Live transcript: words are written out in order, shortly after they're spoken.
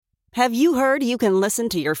Have you heard you can listen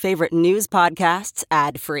to your favorite news podcasts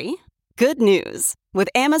ad-free? Good news. With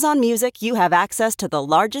Amazon Music, you have access to the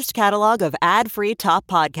largest catalog of ad-free top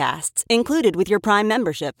podcasts included with your Prime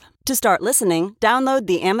membership. To start listening, download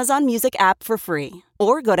the Amazon Music app for free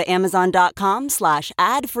or go to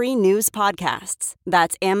amazon.com/ad-free news podcasts.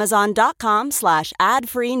 That's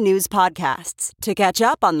amazon.com/ad-free news podcasts to catch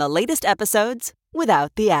up on the latest episodes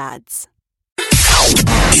without the ads.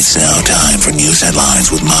 It's now time for news headlines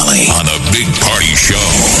with Molly on the Big Party Show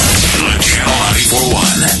on Channel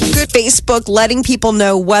 941. Good Facebook letting people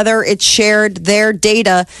know whether it shared their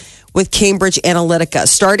data with Cambridge Analytica.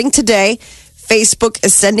 Starting today, Facebook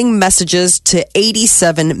is sending messages to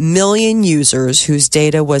 87 million users whose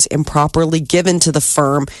data was improperly given to the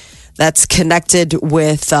firm that's connected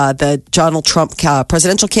with the Donald Trump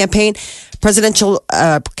presidential campaign.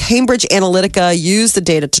 Cambridge Analytica used the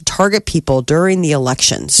data to target people during the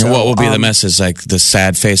election. So, and what will be the message? Like the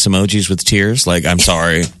sad face emojis with tears? Like, I'm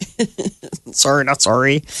sorry. Sorry, not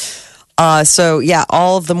sorry.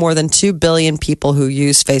 All of the more than 2 billion people who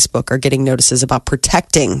use Facebook are getting notices about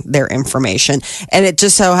protecting their information. And it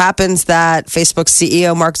just so happens that Facebook's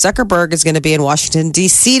CEO, Mark Zuckerberg, is going to be in Washington,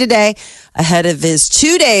 D.C. today ahead of his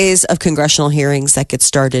 2 days of congressional hearings that get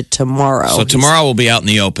started tomorrow. So tomorrow we'll be out in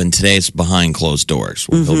the open. Today's behind closed doors.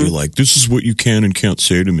 Where He'll be like, this is what you can and can't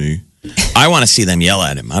say to me. I want to see them yell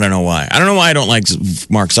at him. I don't know why. I don't like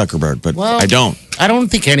Mark Zuckerberg, but I don't. I don't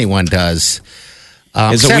think anyone does.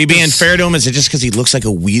 Is it we being fair to him? Is it just because he looks like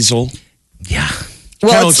a weasel? Yeah.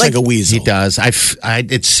 Well, looks like a weasel. He does.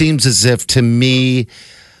 It seems as if, to me,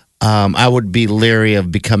 I would be leery of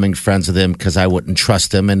becoming friends with him because I wouldn't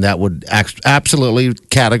trust him, and that would absolutely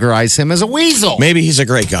categorize him as a weasel. Maybe he's a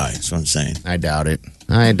great guy. That's what I'm saying. I doubt it.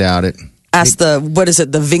 Ask the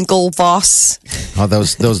Winklevoss? Oh,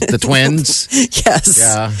 the twins? Yes.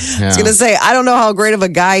 Yeah. I was going to say, I don't know how great of a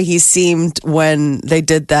guy he seemed when they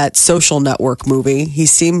did that Social Network movie. He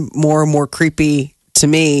seemed more and more creepy to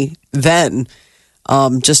me then.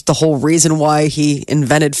 Just the whole reason why he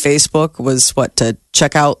invented Facebook was to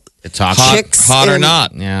check out chicks. Hot or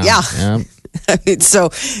not. Yeah. I mean,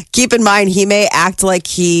 so keep in mind, he may act like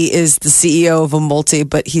he is the CEO of a multi,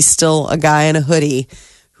 but he's still a guy in a hoodie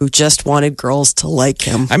who just wanted girls to like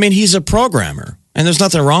him. I mean, he's a programmer, and there's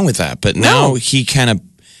nothing wrong with that. But now he kind of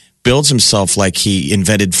builds himself like he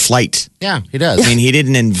invented flight. Yeah, he does. I mean, he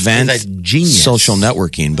didn't invent genius. Social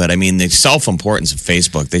networking, but I mean, the self-importance of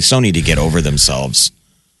Facebook, they so need to get over themselves.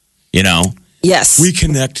 You know? Yes. We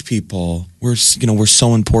connect people. We're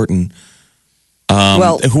so important.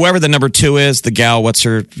 Whoever the number 2 is, the gal, what's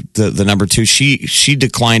her, the number 2, she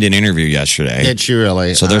declined an interview yesterday. Did she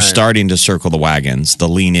really? So they're starting to circle the wagons, the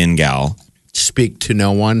lean in gal. Speak to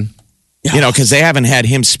no one. Yeah. You know, because they haven't had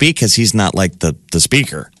him speak because he's not like the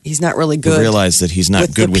speaker. He's not really good. They realize that he's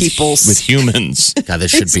not good with humans. God,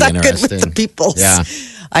 this should be interesting. Not good with the peoples. Yeah.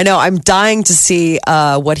 I know. I'm dying to see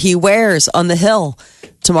what he wears on the Hill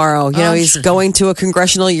tomorrow. You know, he's going to a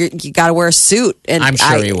congressional. You got to wear a suit, and I'm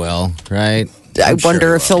sure he will. Right. I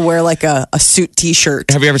wonder if he'll wear like a suit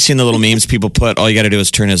T-shirt. Have you ever seen the little memes people put? All you got to do is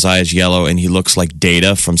turn his eyes yellow, and he looks like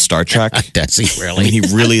Data from Star Trek. Does he really? I mean, he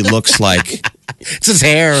really looks like it's his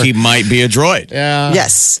hair. He might be a droid. Yeah.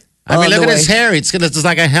 Yes. I mean, look at his hair. It's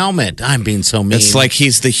like a helmet. I'm being so mean. It's like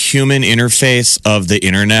he's the human interface of the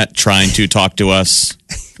internet trying to talk to us.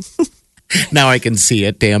 Now I can see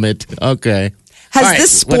it. Damn it. Okay. Has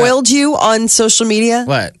this spoiled you on social media?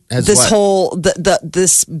 What? Whole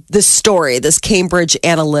this story, this Cambridge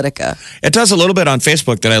Analytica. It does a little bit on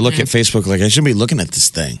Facebook that I look at Facebook like I shouldn't be looking at this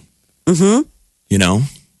thing. Mm-hmm. You know?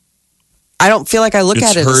 I don't feel like I look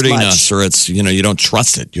at it as much. It's hurting us, or it's, you don't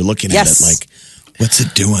trust it. You're looking at it like, what's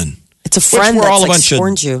it doing? It's a friend we're that's all a like bunch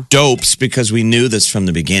scorned you. Of dopes because we knew this from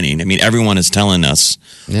the beginning. I mean, everyone is telling us.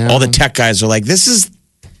 Yeah. All the tech guys are like, this is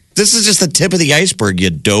just the tip of the iceberg, you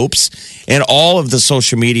dopes. And all of the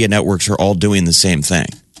social media networks are all doing the same thing.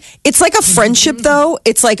 It's like a friendship, though.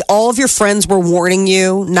 It's like all of your friends were warning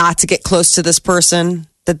you not to get close to this person,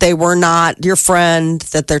 that they were not your friend,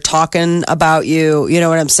 that they're talking about you. You know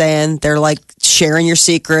what I'm saying? They're like sharing your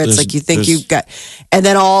secrets, like you think you've got. And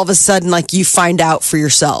then all of a sudden, like you find out for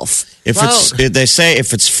yourself. They say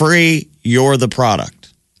if it's free, you're the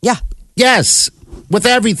product. Yeah. Yes, with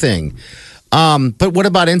everything. But what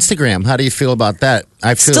about Instagram? How do you feel about that?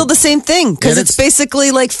 I feel still the same thing because it's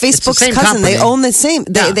basically like Facebook's cousin. Company. They own the same.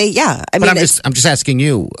 I mean, I'm just asking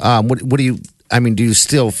you. What do you? I mean, do you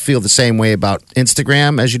still feel the same way about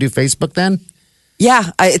Instagram as you do Facebook? Then,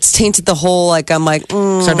 yeah, it's tainted the whole. Like I'm like.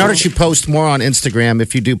 So I noticed you post more on Instagram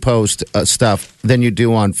if you do post stuff than you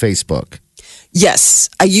do on Facebook. Yes,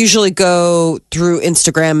 I usually go through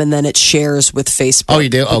Instagram and then it shares with Facebook. Oh, you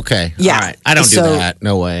do? Okay. Yeah. All right. I don't do that.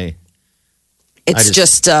 No way. It's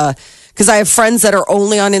just because I have friends that are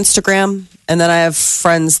only on Instagram, and then I have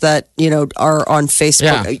friends that are on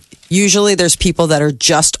Facebook. Yeah. Usually, there's people that are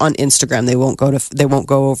just on Instagram. They won't go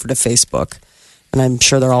over to Facebook, and I'm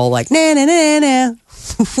sure they're all like, "Nah, nah, nah, nah."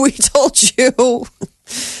 We told you.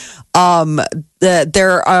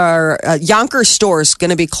 There are Yonkers stores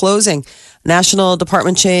going to be closing. National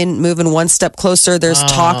department chain moving one step closer. There's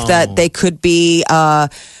talk that they could be by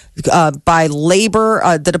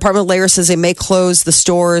labor. The Department of Labor says they may close the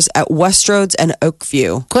stores at Westroads and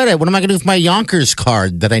Oakview. Quit it. What am I going to do with my Yonkers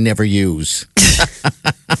card that I never use?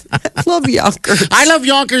 I love Yonkers. I love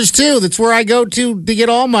Yonkers too. That's where I go to get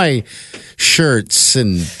all my shirts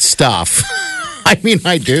and stuff. I mean,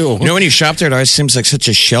 I do. When you shop there, it always seems like such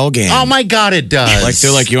a shell game. Oh my God, it does. Like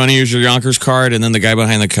they're like, you want to use your Yonkers card? And then the guy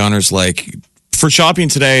behind the counter is like, for shopping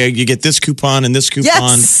today, you get this coupon and this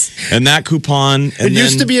coupon and that coupon. And it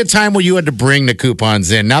used to be a time where you had to bring the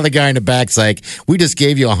coupons in. Now the guy in the back's like, we just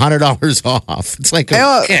gave you $100 off. It's like,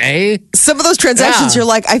 okay. Some of those transactions, you're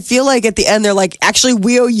like, I feel like at the end, they're like, actually,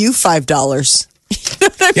 we owe you $5.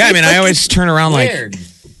 Yeah, I mean, I always turn around Weird. like,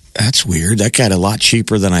 that's weird. That got a lot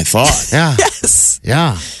cheaper than I thought. Yeah. Yes.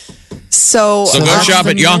 Yeah. So go that's shop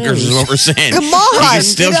the at Yonkers news. is what we're saying. Come on, You can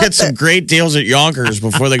still get get out some there. great deals at Yonkers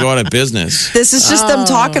before they go out of business. This is just them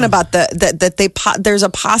talking about there's a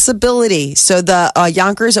possibility. So the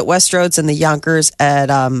Yonkers at Westroads and the Yonkers at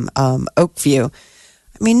Oakview.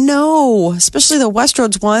 I mean, no, especially the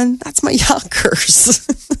Westroads one. That's my Yonkers.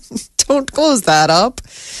 Don't close that up.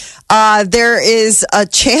 There is a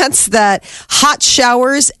chance that hot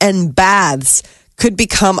showers and baths could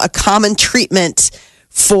become a common treatment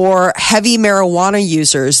for heavy marijuana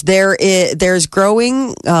users. There's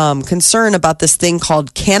growing concern about this thing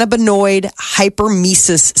called cannabinoid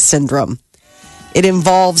hypermesis syndrome. It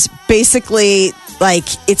involves basically like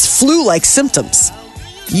it's flu-like symptoms.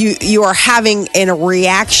 You are having a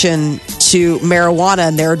reaction to marijuana,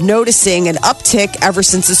 and they're noticing an uptick ever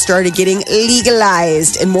since it started getting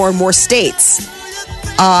legalized in more and more states.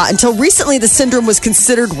 Until recently, the syndrome was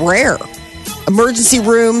considered rare. Emergency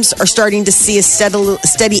rooms are starting to see a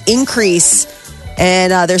steady increase,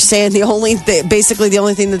 and they're saying the only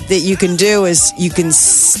thing that you can do is you can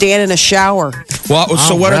stand in a shower. Well,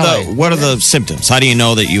 so what really? are the symptoms? How do you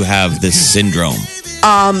know that you have this syndrome?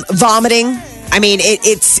 Vomiting. I mean,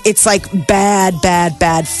 it's like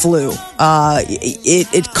bad flu.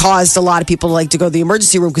 It caused a lot of people to go to the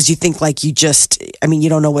emergency room because you think you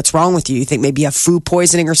don't know what's wrong with you. You think maybe you have food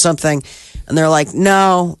poisoning or something. And they're like,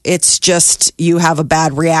 no, it's just you have a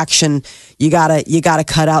bad reaction. You gotta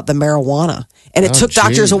cut out the marijuana. And it took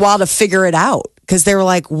doctors a while to figure it out because they were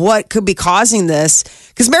like, what could be causing this?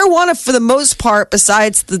 Because marijuana, for the most part,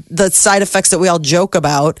 besides the side effects that we all joke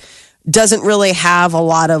about, doesn't really have a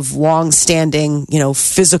lot of long-standing,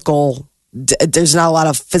 physical. There's not a lot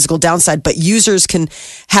of physical downside, but users can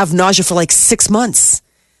have nausea for 6 months.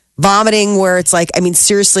 Vomiting, where it's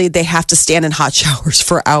seriously, they have to stand in hot showers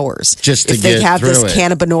for hours just to if they get have this through it.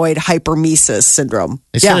 cannabinoid hypermesis syndrome.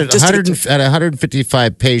 They said at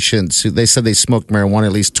 155 patients, they said they smoked marijuana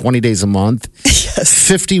at least 20 days a month. Yes.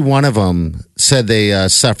 51 of them said they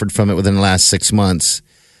suffered from it within the last 6 months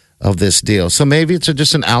of this deal. So maybe it's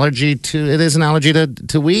just an allergy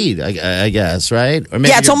to weed, I guess, right? Or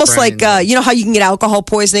maybe It's almost like, how you can get alcohol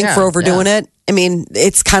poisoning for overdoing it? I mean,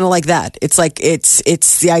 it's kind of like that. It's like, it's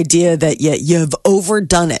the idea that you've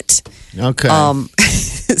overdone it. Okay.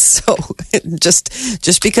 So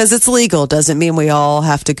just because it's legal doesn't mean we all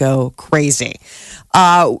have to go crazy.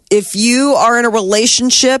 If you are in a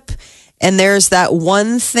relationship and there's that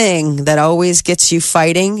one thing that always gets you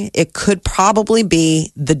fighting, it could probably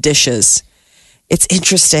be the dishes. It's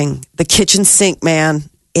interesting. The kitchen sink, man,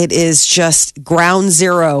 it is just ground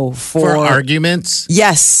zero for arguments.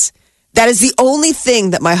 Yes. That is the only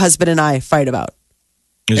thing that my husband and I fight about.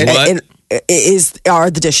 Are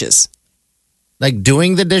the dishes. Like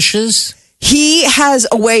doing the dishes? He has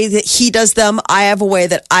a way that he does them. I have a way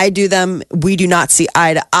that I do them. We do not see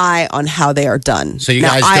eye to eye on how they are done. So you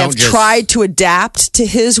guys I don't have just... tried to adapt to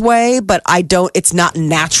his way, but I don't. It's not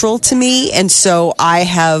natural to me, and so I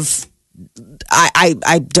have.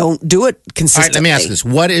 I don't do it consistently. All right, let me ask this: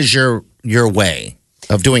 what is your way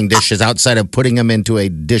of doing dishes outside of putting them into a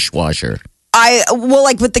dishwasher?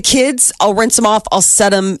 Like with the kids, I'll rinse them off. I'll set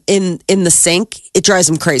them in the sink. It drives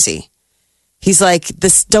him crazy. He's like,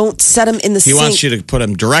 don't set them in the sink. He wants you to put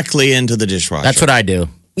them directly into the dishwasher. That's what I do.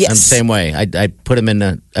 Yes. I'm the same way. I put them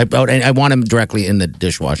in I want them directly in the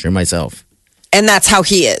dishwasher myself. And that's how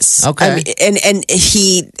he is. Okay. I mean,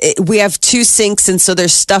 we have 2 sinks, and so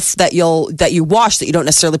there's stuff that you wash that you don't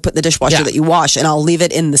necessarily put in the dishwasher that you wash, and I'll leave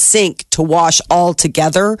it in the sink to wash all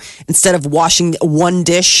together instead of washing one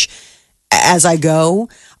dish as I go.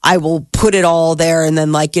 I will put it all there, and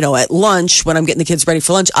then at lunch when I'm getting the kids ready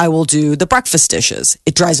for lunch, I will do the breakfast dishes.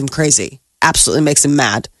 It drives him crazy. Absolutely makes him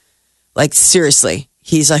mad. Like seriously,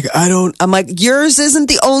 he's like, I'm like, yours isn't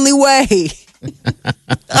the only way.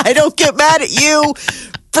 I don't get mad at you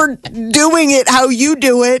for doing it how you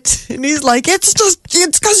do it. And he's like, it's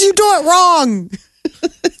because you do it wrong.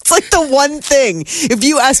 It's like the one thing. If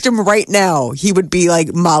you asked him right now, he would be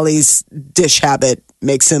like, Molly's dish habit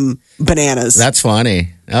makes him bananas. That's funny.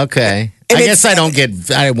 Okay. I guess I don't get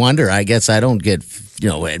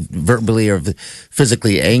verbally or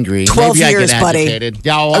physically angry. 12 Maybe years, I get agitated. buddy.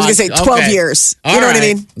 I was going to say 12 years. You know what I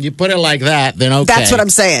mean? You put it like that, then okay. That's what I'm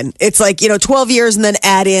saying. It's like, 12 years and then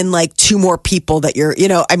add in like 2 more people that you're,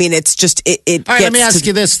 it's just, it All right, let me ask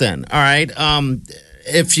you this then. All right.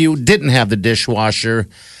 If you didn't have the dishwasher,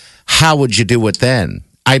 how would you do it then?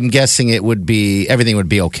 I'm guessing everything would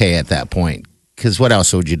be okay at that point. Because what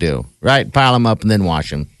else would you do? Right? Pile them up and then wash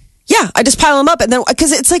them. Yeah, I just pile them up, and then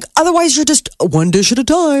because it's like otherwise you're just one dish at a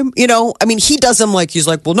time. I mean, he does them like he's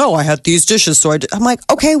like, well, no, I had these dishes, so I'm like,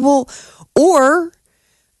 okay, well, or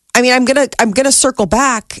I mean, I'm gonna circle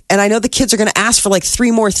back, and I know the kids are gonna ask for like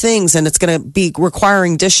 3 more things, and it's gonna be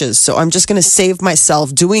requiring dishes, so I'm just gonna save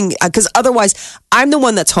myself doing because otherwise I'm the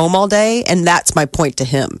one that's home all day, and that's my point to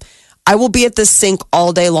him. I will be at this sink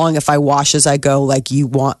all day long if I wash as I go, like you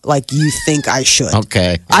think I should.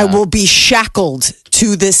 Okay. I will be shackled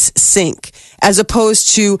to this sink as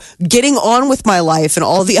opposed to getting on with my life and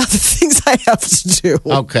all the other things I have to do.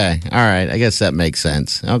 Okay. All right. I guess that makes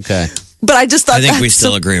sense. Okay. But I just thought I think we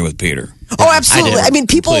still agree with Peter. Oh, absolutely. I mean,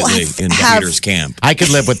 people in have Peter's camp. I could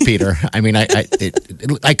live with Peter. I mean, I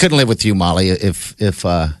couldn't live with you, Molly, if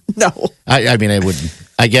no. I mean, I would.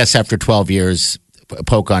 I guess after 12 years,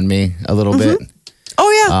 poke on me a little bit.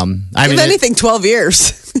 Oh yeah. If anything, 12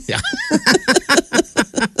 years. Yeah.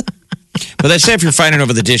 But they say if you're fighting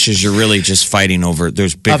over the dishes, you're really just fighting over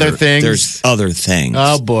there's bigger other things. There's other things.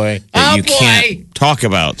 Oh boy. That you can't talk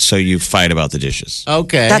about, so you fight about the dishes.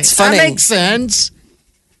 Okay. That's funny. That makes sense.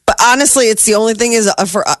 But honestly, it's the only thing is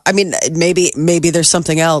for. I mean, maybe there's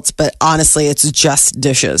something else, but honestly, it's just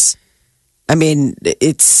dishes. I mean,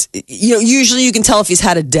 it's usually you can tell if he's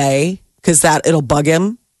had a day because it'll bug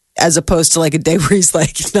him, as opposed to like a day where he's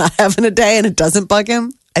like not having a day and it doesn't bug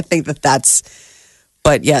him. I think that's.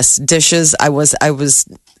 But yes, dishes. I was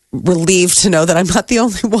relieved to know that I'm not the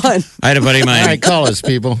only one. I had a buddy of mine. All right, call us,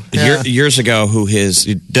 people. Years ago, who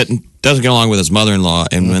doesn't get along with his mother-in-law,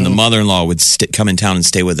 and when the mother-in-law would come in town and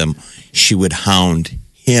stay with him, she would hound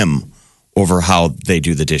him over how they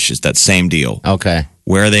do the dishes. That same deal. Okay.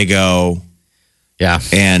 Where they go. Yeah.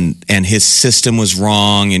 And his system was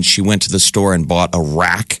wrong, and she went to the store and bought a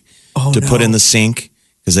rack to put in the sink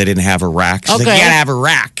because they didn't have a rack. She's like, you gotta have a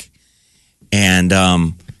rack. And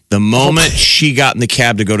the moment she got in the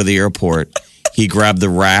cab to go to the airport, he grabbed the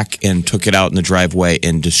rack and took it out in the driveway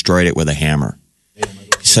and destroyed it with a hammer.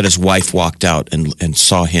 He said his wife walked out and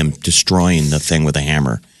saw him destroying the thing with a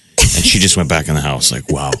hammer. And she just went back in the house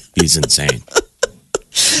like, wow, he's insane.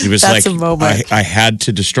 He was That's like, a moment. I had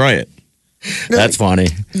to destroy it. That's funny.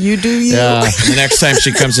 You do you. Yeah. The next time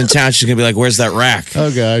she comes in town, she's going to be like, where's that rack?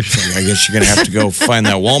 Oh, gosh. I guess you're going to have to go find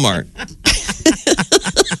that Walmart.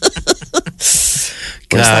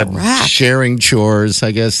 God, rack? sharing chores.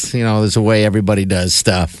 I guess, there's a way everybody does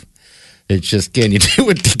stuff. It's just, can you do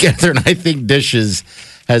it together? And I think dishes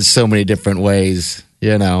has so many different ways,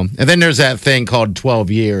 And then there's that thing called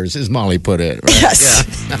 12 years, as Molly put it. Right? Yes.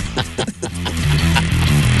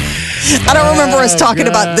 I don't remember us talking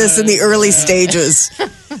about this in the early stages.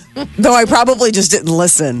 Though I probably just didn't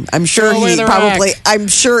listen. I'm sure he's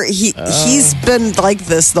been like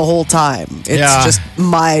this the whole time. It's just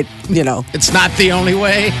my, It's not the only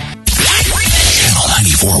way. Channel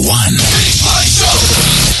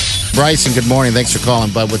 94.1. Bryson, good morning. Thanks for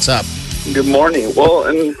calling, bud. What's up? Good morning. Well,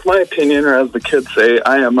 in my opinion, or as the kids say,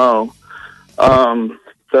 IMO,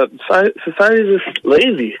 that society is just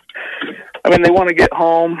lazy. I mean, they want to get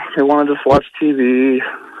home, they want to just watch TV,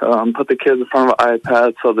 put the kids in front of an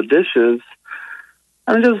iPad, so the dishes,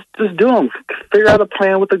 I mean, just do them. Figure out a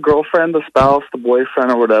plan with the girlfriend, the spouse, the boyfriend,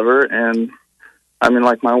 or whatever. And I mean,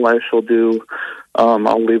 like my wife, she'll do.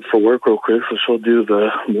 I'll leave for work real quick, so she'll do the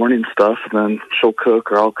morning stuff, and then she'll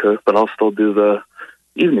cook, or I'll cook, but I'll still do the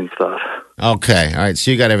evening stuff. Okay, all right. So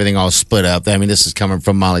you got everything all split up. I mean, this is coming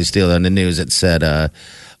from Molly Steele on the news. It said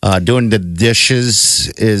doing the dishes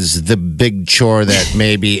is the big chore that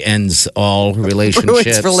maybe ends all relationships.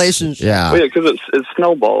 Ruins relationships. Yeah. Well, yeah, because it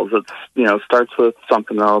snowballs. It's starts with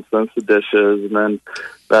something else, then it's the dishes, and then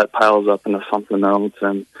that piles up into something else.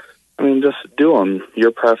 And I mean, just do them.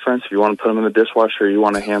 Your preference. If you want to put them in the dishwasher, you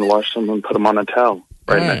want to hand wash them and put them on a towel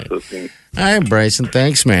right next to the sink. All right, Bryson.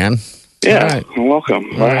 Thanks, man. Yeah, all right. you're welcome.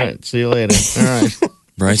 All right. See you later. All right.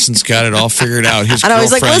 Bryson's got it all figured out. His I know,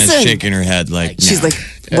 he's like, girlfriend is "Listen." shaking her head like, She's "No." like,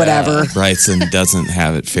 whatever. Bryson doesn't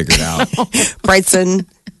have it figured out. Bryson,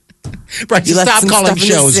 Bryson, you left stop some calling stuff in the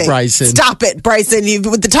shows, sink. Bryson. Stop it, Bryson.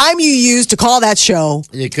 With the time you used to call that show,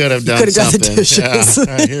 You could have done could have done the something. dishes. Yeah.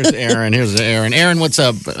 All right, here's Aaron. Aaron, what's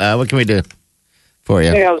up? What can we do for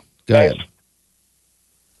you? Hey, Go ahead.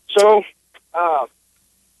 So,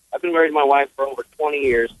 I've been married to my wife for over 20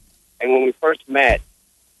 years, and when we first met,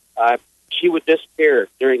 she would disappear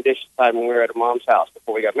during dish time when we were at her mom's house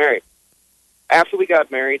before we got married. After we got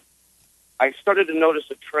married, I started to notice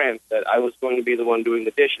a trend that I was going to be the one doing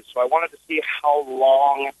the dishes, so I wanted to see how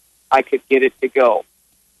long I could get it to go.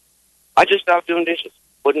 I just stopped doing dishes.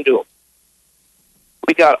 Wouldn't do them.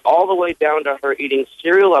 We got all the way down to her eating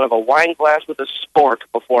cereal out of a wine glass with a spork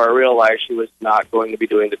before I realized she was not going to be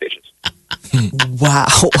doing the dishes. wow,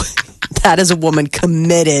 that is a woman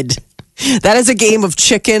committed. That is a game of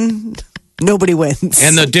chicken. Nobody wins.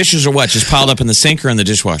 And the dishes are what? Just piled up in the sink or in the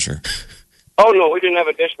dishwasher? Oh no, we didn't have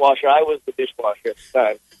a dishwasher. I was the dishwasher at the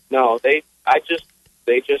time. No, they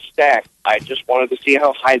just stacked. I just wanted to see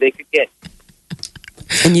how high they could get.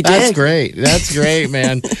 And you did. That's great. That's great,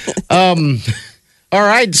 man. All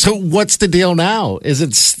right. So what's the deal now?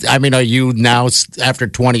 Are you now, after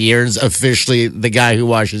 20 years, officially the guy who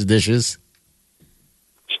washes dishes?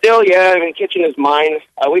 Still, yeah, I mean, kitchen is mine.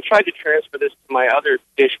 We tried to transfer this to my other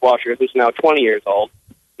dishwasher, who's now 20 years old.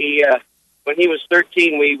 When he was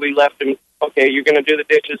 13, we left him, okay, you're going to do the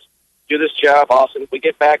dishes, do this job, awesome. We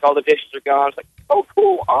get back, all the dishes are gone. It's like, oh,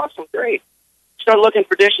 cool, awesome, great. Start looking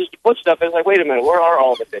for dishes to put stuff in. It's like, wait a minute, where are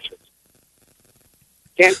all the dishes?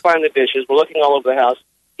 Can't find the dishes. We're looking all over the house.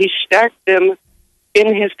 He stacked them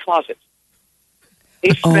in his closet.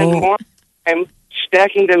 He spent more time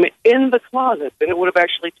stacking them in the closet than it would have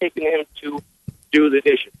actually taken him to do the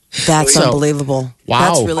dishes. That's So- unbelievable. Wow.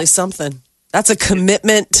 That's really something. That's a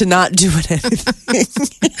commitment to not doing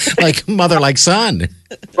anything. Like mother, like son.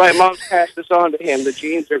 Right, Mom passed this on to him. The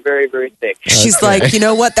genes are very, very thick. She's like, you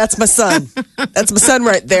know what? That's my son. That's my son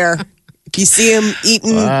right there. If you see him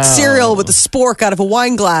eating cereal with a spork out of a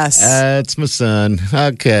wine glass. That's my son.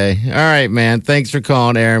 Okay. All right, man. Thanks for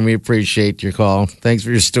calling, Aaron. We appreciate your call. Thanks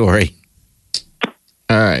for your story.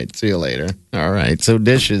 All right. See you later. All right. So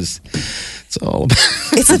dishes. It's all about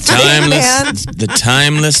It's a thing, man. The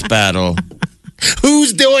timeless battle.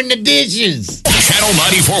 who's doing the dishes. Channel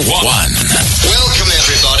 94.1. Welcome,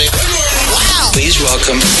 everybody. Wow. Please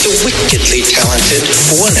welcome the wickedly talented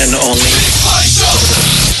one and only.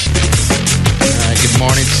 All right, good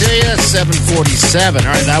morning to you. 747.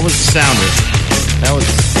 All right, that was the sounder. That was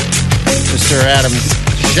Mr. Adam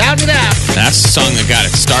shouting it out. That's the song that got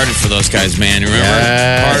it started for those guys, man. Remember?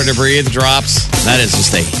 Yes. Harder to Breathe drops. That is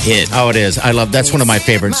just a hit. Oh, it is. That's one of my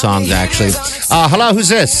favorite songs, actually. Hello, who's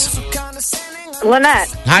this? Lynette.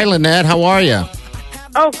 Hi, Lynette. How are you?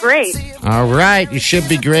 Oh, great. All right. You should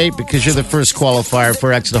be great because you're the first qualifier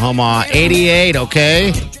for Exit Omaha 88,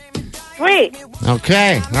 okay? Sweet.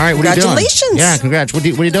 Okay. All right. What are you doing? Congratulations. Yeah, congrats. What are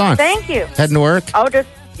you doing? Thank you. Heading to work? Oh,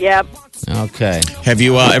 yep. Okay. Have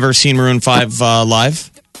you ever seen Maroon 5 live?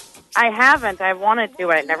 I haven't. I wanted to,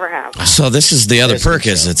 but I never have. So this is the other That's a perk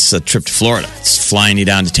good is show. it's a trip to Florida. It's flying you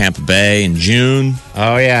down to Tampa Bay in June.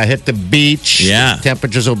 Oh, yeah. Hit the beach. Yeah.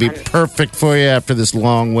 Temperatures will be perfect for you after this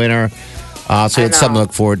long winter. So it's something to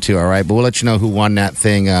look forward to, all right? But we'll let you know who won that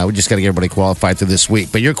thing. We just got to get everybody qualified through this week.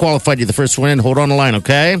 But you're qualified. You're the first one in. Hold on the line,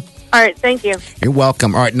 okay? All right. Thank you. You're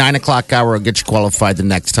welcome. All right, 9 o'clock hour will get you qualified the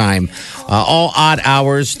next time. All odd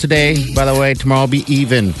hours today, by the way. Tomorrow will be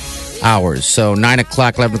even hours. So 9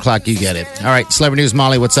 o'clock, 11 o'clock, you get it. All right, Celebrity News,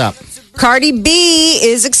 Molly, what's up? Cardi B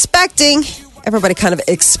is expecting. Everybody kind of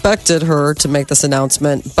expected her to make this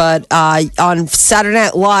announcement. But on Saturday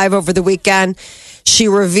Night Live over the weekend, she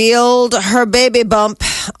revealed her baby bump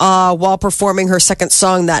while performing her second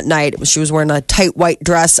song that night. She was wearing a tight white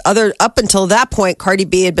dress. Up until that point, Cardi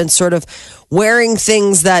B had been sort of wearing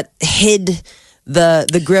things that hid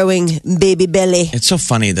the growing baby belly. It's so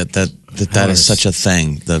funny that is such a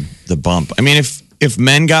thing, the bump. I mean, if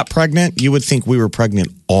men got pregnant, you would think we were pregnant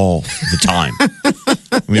all the time.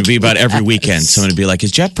 I mean, it'd be about every weekend. Someone would be like,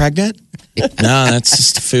 is Jeff pregnant? No, that's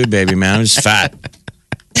just a food baby, man. I'm just fat.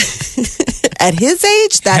 at his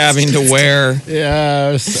age, that's having to wear.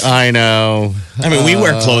 Yes, I know. I mean, we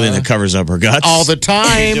wear clothing that covers up our guts All the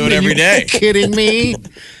time. do it every day. Are you kidding me?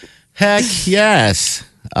 Heck, yes.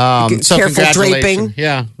 So Careful congratulations. draping.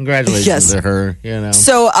 Yeah, congratulations Yes. to her. You know.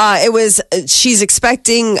 So she's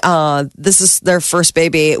expecting, this is their first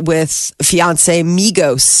baby with fiance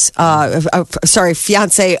Migos.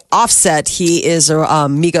 Fiance Offset. He is a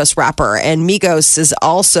Migos rapper. And Migos is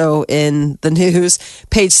also in the news.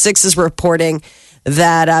 Page 6 is reporting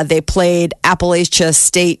that they played Appalachia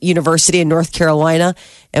State University in North Carolina,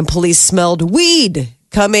 and police smelled weed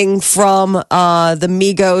coming from the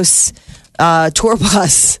Migos tour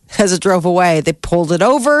bus as it drove away. They pulled it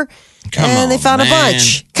over they found a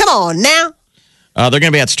bunch. Come on now. They're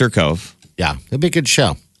going to be at Stir Cove. Yeah, it'll be a good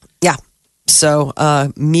show. Yeah. So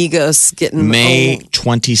Migos getting May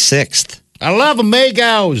 26th. I love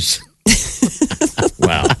Amigos.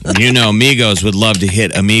 Well, Migos would love to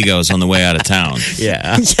hit Amigos on the way out of town.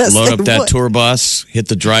 Yeah. Yes, Load they up that would. tour bus, hit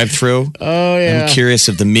the drive-through. Oh, yeah. I'm curious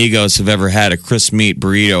if the Migos have ever had a crisp meat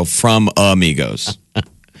burrito from Amigos.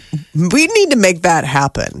 We need to make that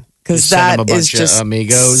happen because Send that them a is bunch of just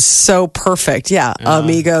Amigos. so perfect. Yeah,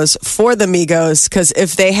 Amigos for the Migos, because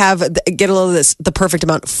if they get a little of this, the perfect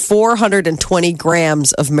amount, 420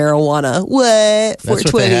 grams of marijuana. What?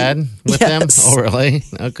 That's what they had with them? Oh, really?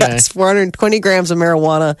 Okay. Yes, 420 grams of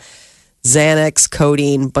marijuana, Xanax,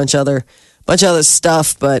 codeine, bunch of other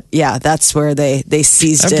stuff. But yeah, that's where they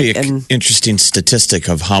seized That'd be it. an interesting statistic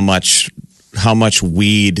of how much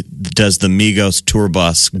weed does the Migos tour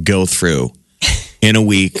bus go through in a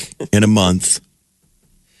week, in a month.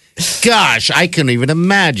 Gosh, I couldn't even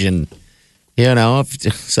imagine. All right.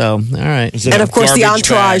 And of course, the Garbage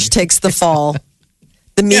entourage bag. takes the fall.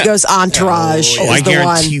 The Migos entourage I is the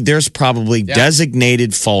guarantee one. there's probably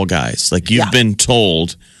designated fall guys. Like you've been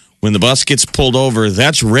told when the bus gets pulled over,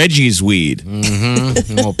 that's Reggie's weed.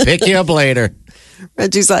 We'll pick you up later.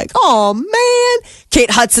 Reggie's like, oh man.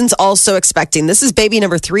 Kate Hudson's also expecting. This is baby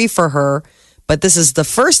number 3 for her, but this is the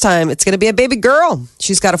first time it's going to be a baby girl.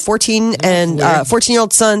 She's got a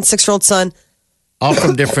 14-year-old son, 6-year-old son. All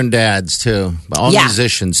from different dads, too. All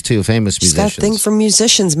musicians, too. Famous She's musicians. got a thing for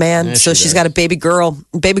musicians, man. Yeah, So she she's does. got a baby girl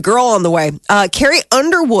on the way. Carrie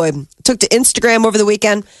Underwood took to Instagram over the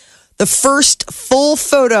weekend the first full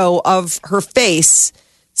photo of her face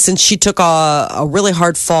since she took a really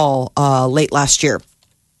hard fall late last year.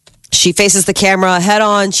 She faces the camera head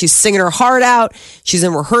on. She's singing her heart out. She's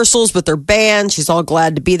in rehearsals with her band. She's all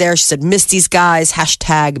glad to be there. She said, miss these guys,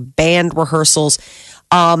 #band rehearsals.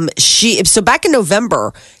 So back in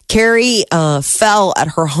November, Carrie fell at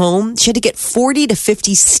her home. She had to get 40 to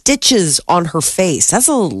 50 stitches on her face. That's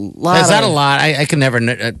a lot. Is that a lot? I can never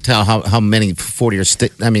tell how many 40 or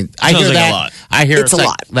I mean, I Sounds hear like that. a lot. I hear It's a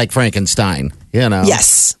lot. like Frankenstein,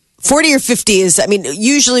 Yes. 40 or 50 is,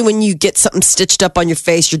 usually when you get something stitched up on your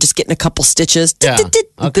face, you're just getting a couple stitches. Yeah.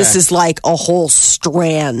 Okay. This is like a whole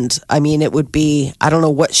strand. It would be, I don't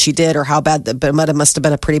know what she did or how bad, but it must have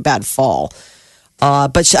been a pretty bad fall.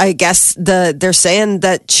 But I guess they're saying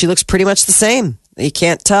that she looks pretty much the same. You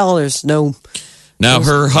can't tell. There's no. Now,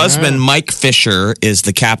 her husband, Mike Fisher, is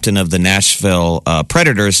the captain of the Nashville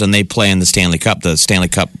Predators, and they play in the Stanley Cup. The Stanley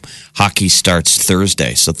Cup hockey starts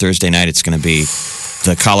Thursday. So Thursday night, it's going to be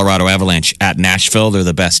the Colorado Avalanche at Nashville. They're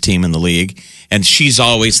the best team in the league. And she's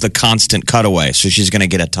always the constant cutaway. So she's going to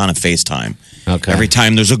get a ton of FaceTime. Okay. Every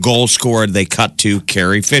time there's a goal scored, they cut to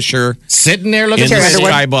Carrie Fisher Sitting there looking in the pretty.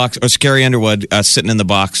 skybox, or Carrie Underwood sitting in the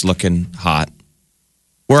box looking hot.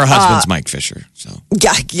 Her husband's Mike Fisher. So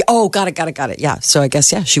Yeah. Oh, got it. Yeah. So I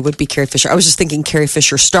guess, she would be Carrie Fisher. I was just thinking Carrie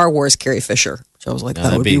Fisher, Star Wars Carrie Fisher. So I was like,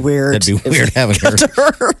 that would be weird. That'd be weird having her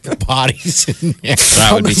bodies in there.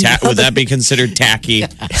 that would be would that be considered tacky? I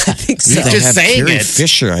think so. You're They just have saying Carrie it.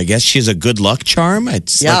 Fisher. I guess she's a good luck charm.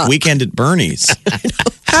 It's Yeah. like Weekend at Bernie's.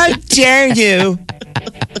 How dare you?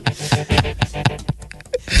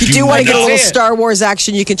 If you do want to get a little say it. Star Wars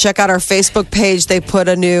action, you can check out our Facebook page. They put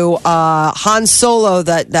a new Han Solo,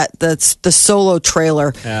 that's the Solo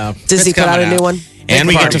trailer. Yeah. Disney It's put out a coming new out. one. And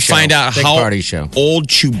we get party to show. find out Big how party show. old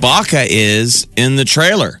Chewbacca is in the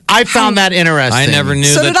trailer. I found that interesting. I never knew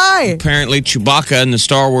So that did I. apparently Chewbacca in the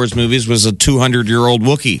Star Wars movies was a 200-year-old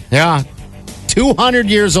Wookiee. Yeah. 200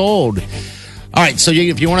 years old. All right, so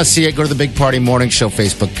if you want to see it, go to the Big Party Morning Show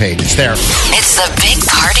Facebook page. It's there. It's the Big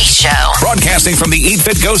Party Show. Broadcasting from the Eat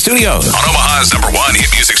Fit Go studios on Omaha's #1 hit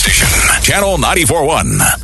music station, Channel 94.1.